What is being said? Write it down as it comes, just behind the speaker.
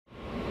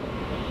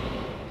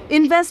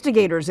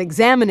Investigators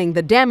examining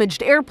the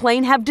damaged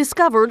airplane have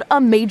discovered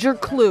a major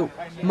clue: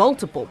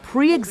 multiple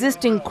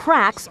pre-existing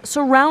cracks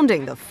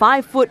surrounding the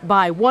 5-foot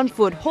by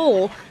 1-foot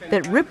hole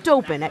that ripped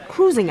open at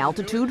cruising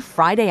altitude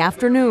Friday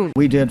afternoon.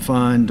 We did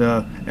find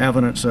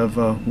evidence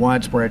of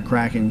widespread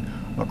cracking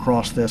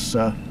across this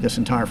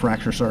entire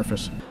fracture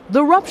surface.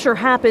 The rupture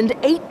happened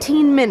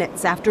 18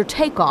 minutes after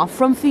takeoff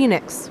from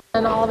Phoenix.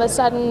 And all of a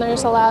sudden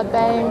there's a loud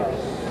bang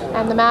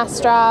and the masts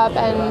drop,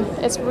 and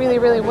it's really,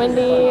 really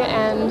windy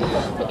and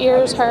the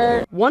ears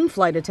hurt. One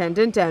flight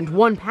attendant and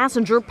one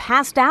passenger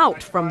passed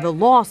out from the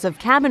loss of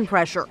cabin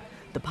pressure.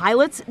 The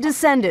pilots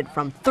descended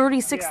from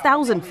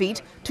 36,000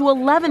 feet to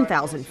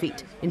 11,000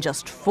 feet in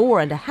just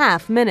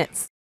 4.5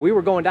 minutes. We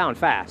were going down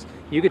fast.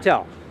 You could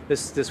tell.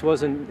 This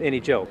wasn't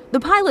any joke. The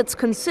pilots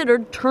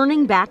considered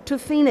turning back to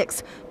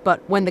Phoenix,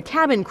 but when the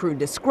cabin crew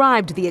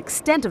described the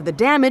extent of the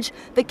damage,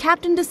 the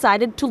captain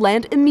decided to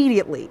land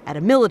immediately at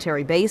a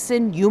military base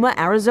in Yuma,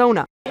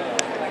 Arizona.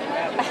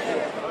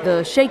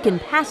 The shaken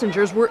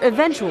passengers were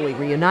eventually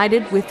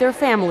reunited with their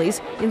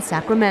families in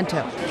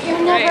Sacramento.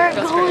 You're never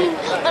going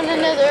on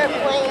another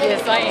airplane.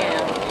 Yes, I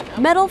am.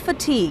 Metal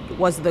fatigue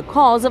was the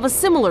cause of a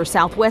similar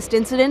Southwest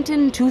incident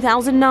in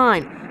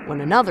 2009. When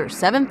another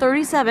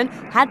 737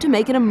 had to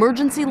make an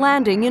emergency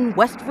landing in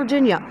West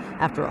Virginia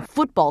after a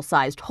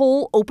football-sized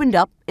hole opened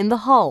up in the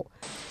hull.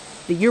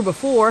 The year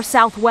before,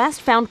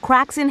 Southwest found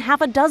cracks in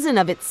half a dozen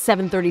of its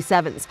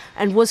 737s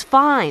and was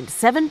fined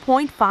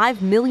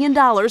 $7.5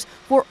 million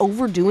for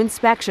overdue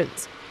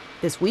inspections.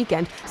 This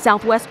weekend,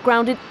 Southwest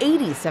grounded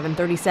 80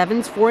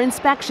 737s for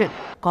inspection,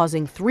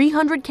 causing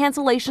 300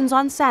 cancellations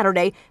on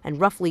Saturday and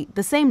roughly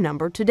the same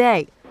number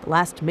today. The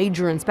last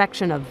major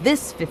inspection of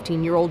this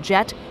 15-year-old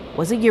jet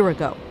was a year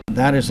ago.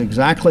 That is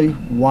exactly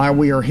why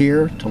we are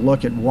here, to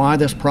look at why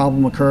this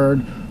problem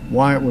occurred,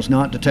 why it was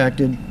not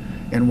detected,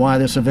 and why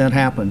this event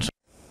happens.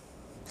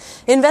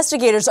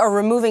 Investigators are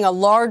removing a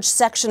large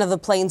section of the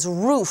plane's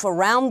roof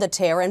around the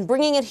tear and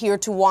bringing it here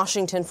to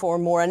Washington for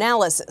more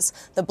analysis.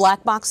 The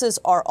black boxes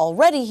are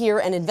already here,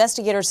 and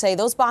investigators say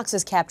those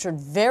boxes captured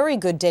very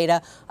good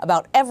data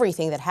about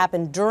everything that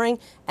happened during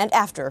and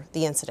after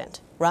the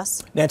incident.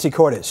 Russ? Nancy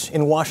Cordes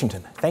in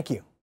Washington. Thank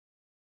you.